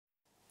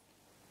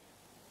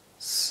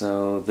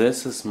So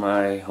this is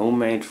my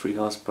homemade 3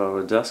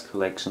 horsepower dust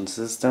collection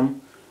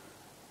system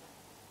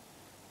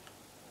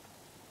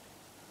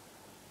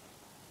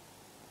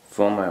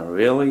for my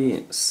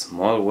really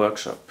small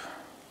workshop.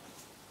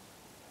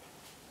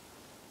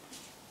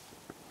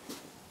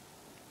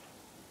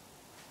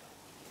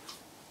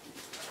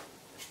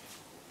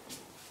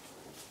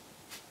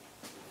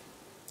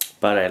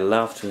 But I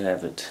love to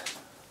have it.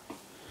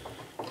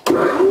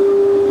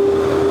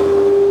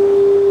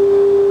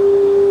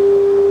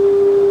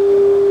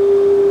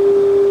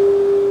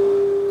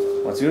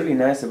 What's really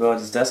nice about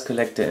this dust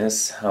collector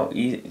is how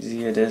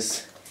easy it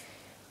is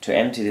to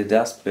empty the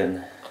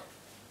dustbin.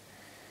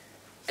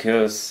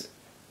 Because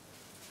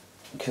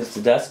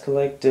the dust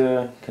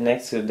collector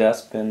connects to the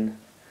dustbin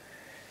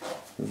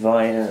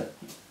via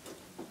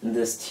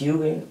this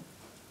tubing,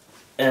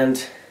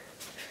 and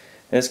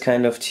this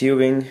kind of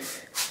tubing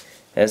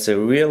has a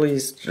really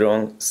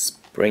strong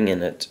spring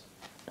in it,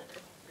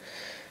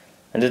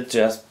 and it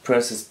just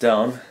presses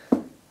down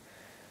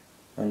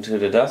onto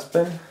the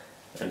dustbin.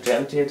 And to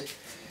empty it,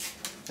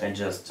 I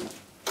just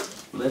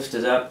lift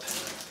it up,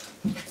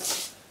 then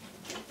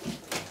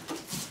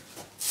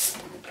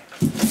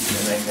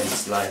I can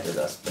slide the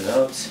dustbin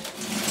out.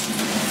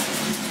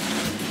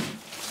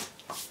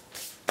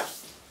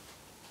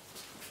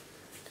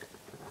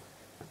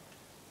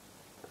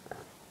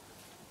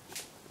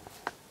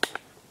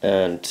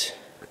 And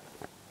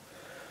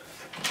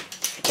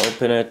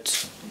open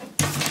it.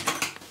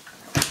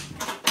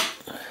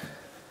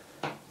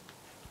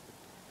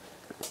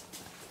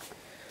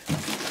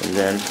 And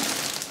then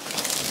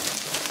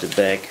the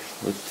bag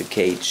with the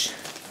cage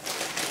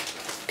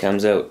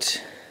comes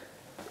out.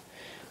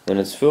 When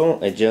it's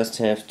full, I just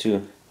have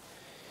to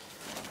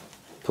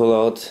pull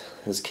out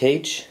this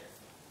cage,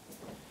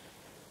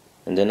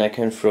 and then I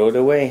can throw it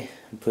away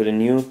and put a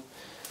new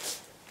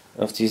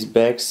of these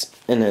bags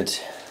in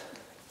it.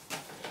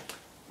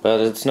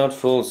 But it's not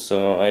full,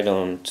 so I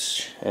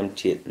don't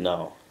empty it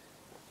now.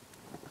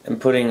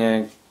 And putting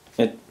it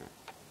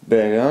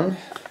back on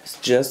is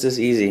just as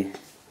easy,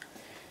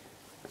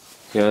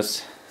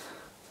 because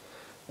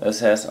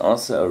this has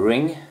also a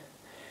ring,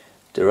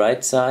 the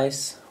right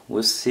size,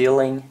 with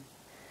sealing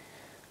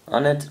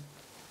on it,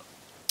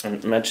 and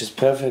it matches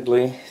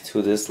perfectly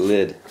to this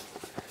lid.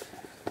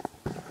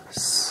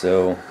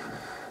 So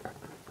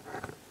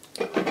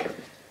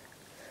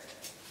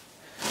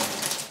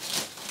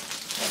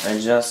I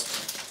just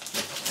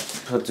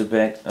put the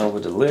bag over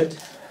the lid,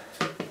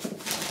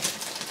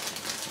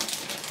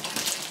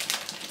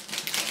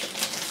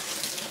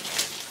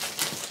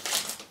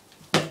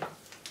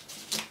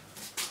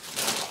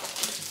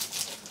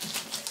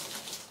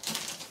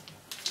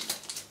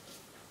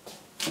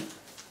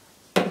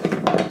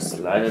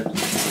 slide it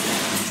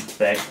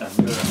back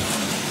under the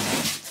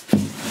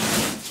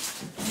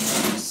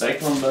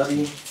Cyclone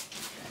body,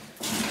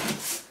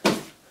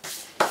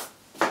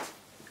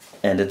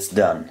 and it's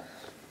done.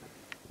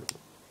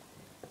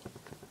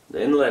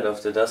 The inlet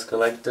of the dust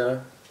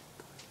collector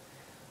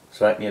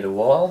is right near the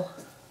wall,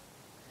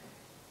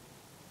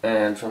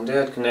 and from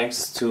there it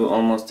connects to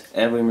almost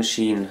every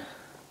machine.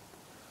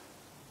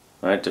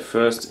 Right, the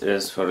first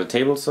is for the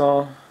table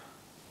saw,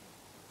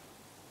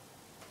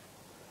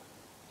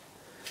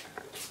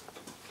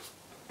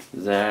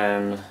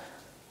 then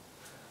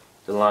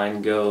the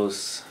line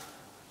goes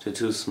to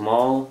 2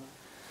 small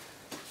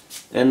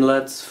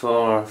inlets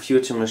for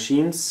future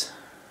machines,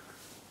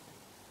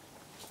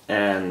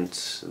 and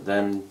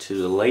then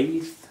to the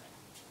lathe,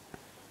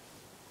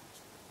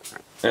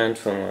 and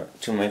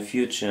to my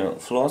future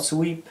floor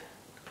sweep.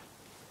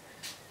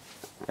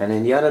 And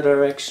in the other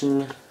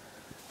direction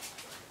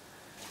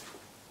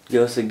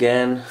goes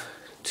again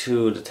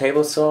to the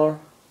table saw,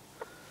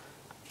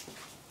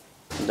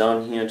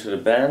 down here to the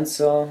band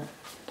saw,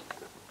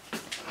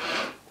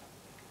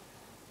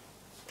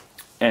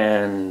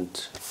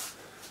 and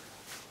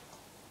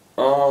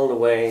all the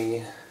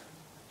way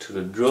to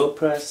the drill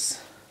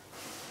press,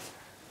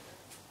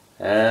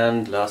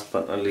 and last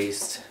but not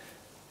least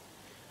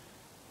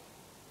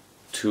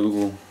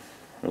to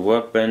the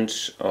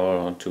workbench,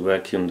 or to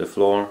vacuum the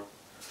floor.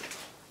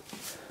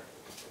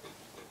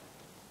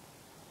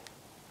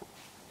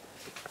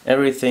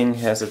 Everything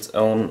has its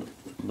own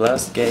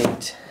blast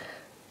gate,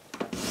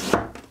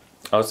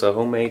 also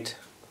homemade.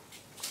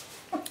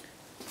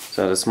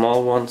 So the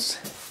small ones,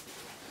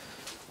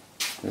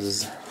 this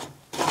is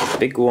a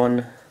big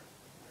one,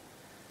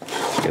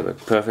 they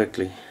work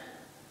perfectly.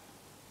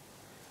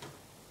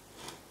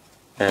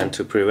 And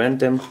to prevent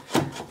them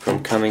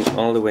from coming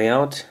all the way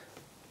out,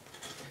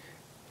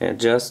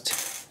 just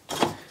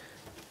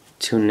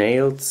 2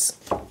 nails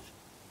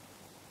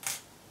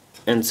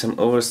and some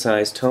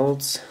oversized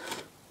holes,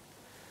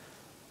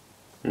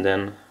 and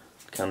then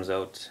it comes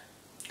out.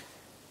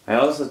 I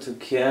also took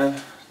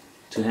care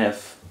to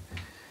have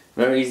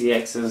very easy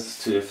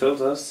access to the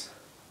filters,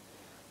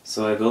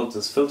 so I built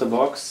this filter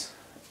box,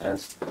 and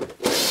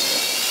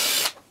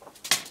it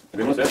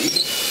removes very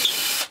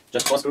easy,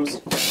 just 4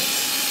 screws.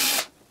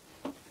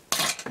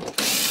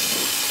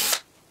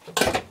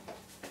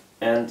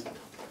 And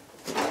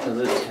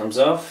lid comes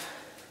off,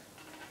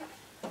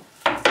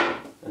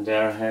 and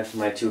there I have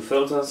my two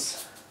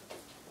filters.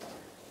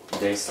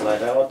 They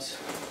slide out.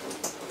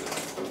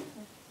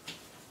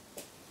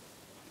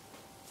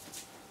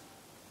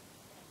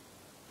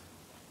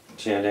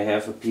 Here they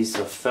have a piece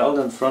of felt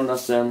in front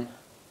of them.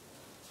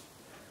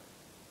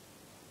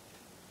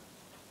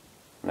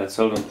 That's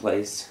held in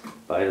place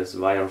by this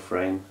wire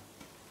frame.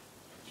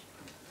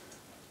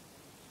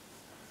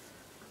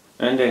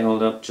 And they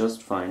hold up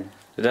just fine.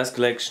 The dust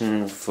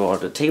collection for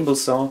the table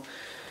saw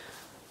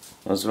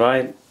was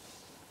right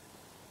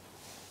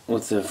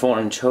with the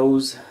 4-inch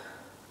hose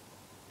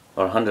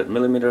or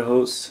 100mm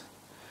hose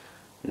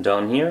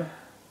down here.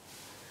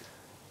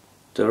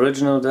 The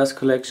original dust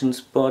collection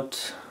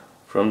spot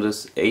from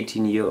this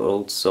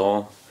 18-year-old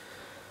saw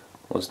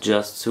was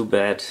just too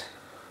bad.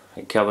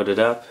 I covered it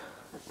up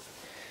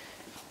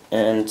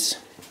and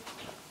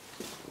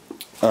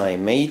I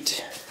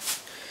made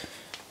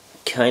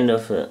kind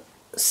of a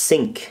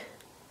sink.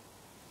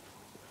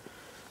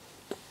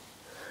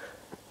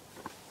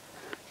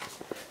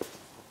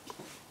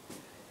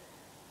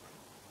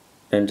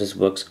 And this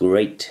works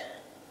great.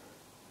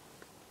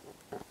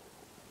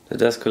 The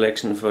dust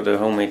collection for the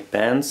homemade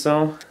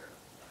bandsaw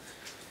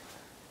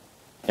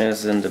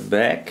is in the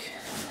back.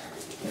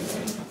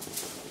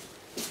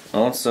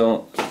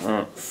 Also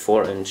a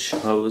 4-inch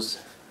hose,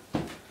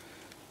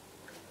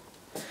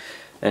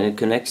 and it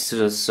connects to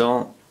the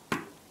saw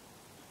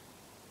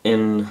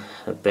in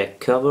a back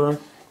cover.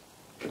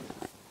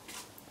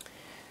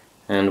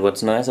 And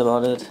what's nice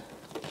about it,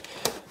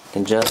 you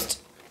can just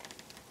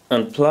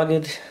unplug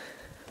it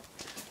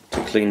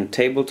to clean the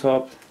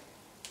tabletop,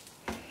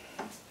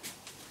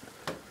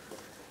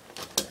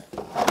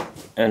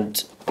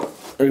 and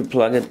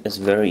replug it is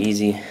very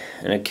easy,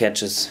 and it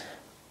catches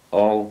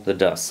all the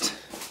dust.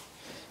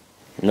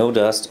 No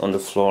dust on the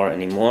floor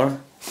anymore,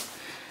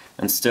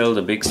 and still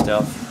the big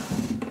stuff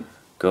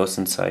goes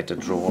inside the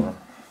drawer.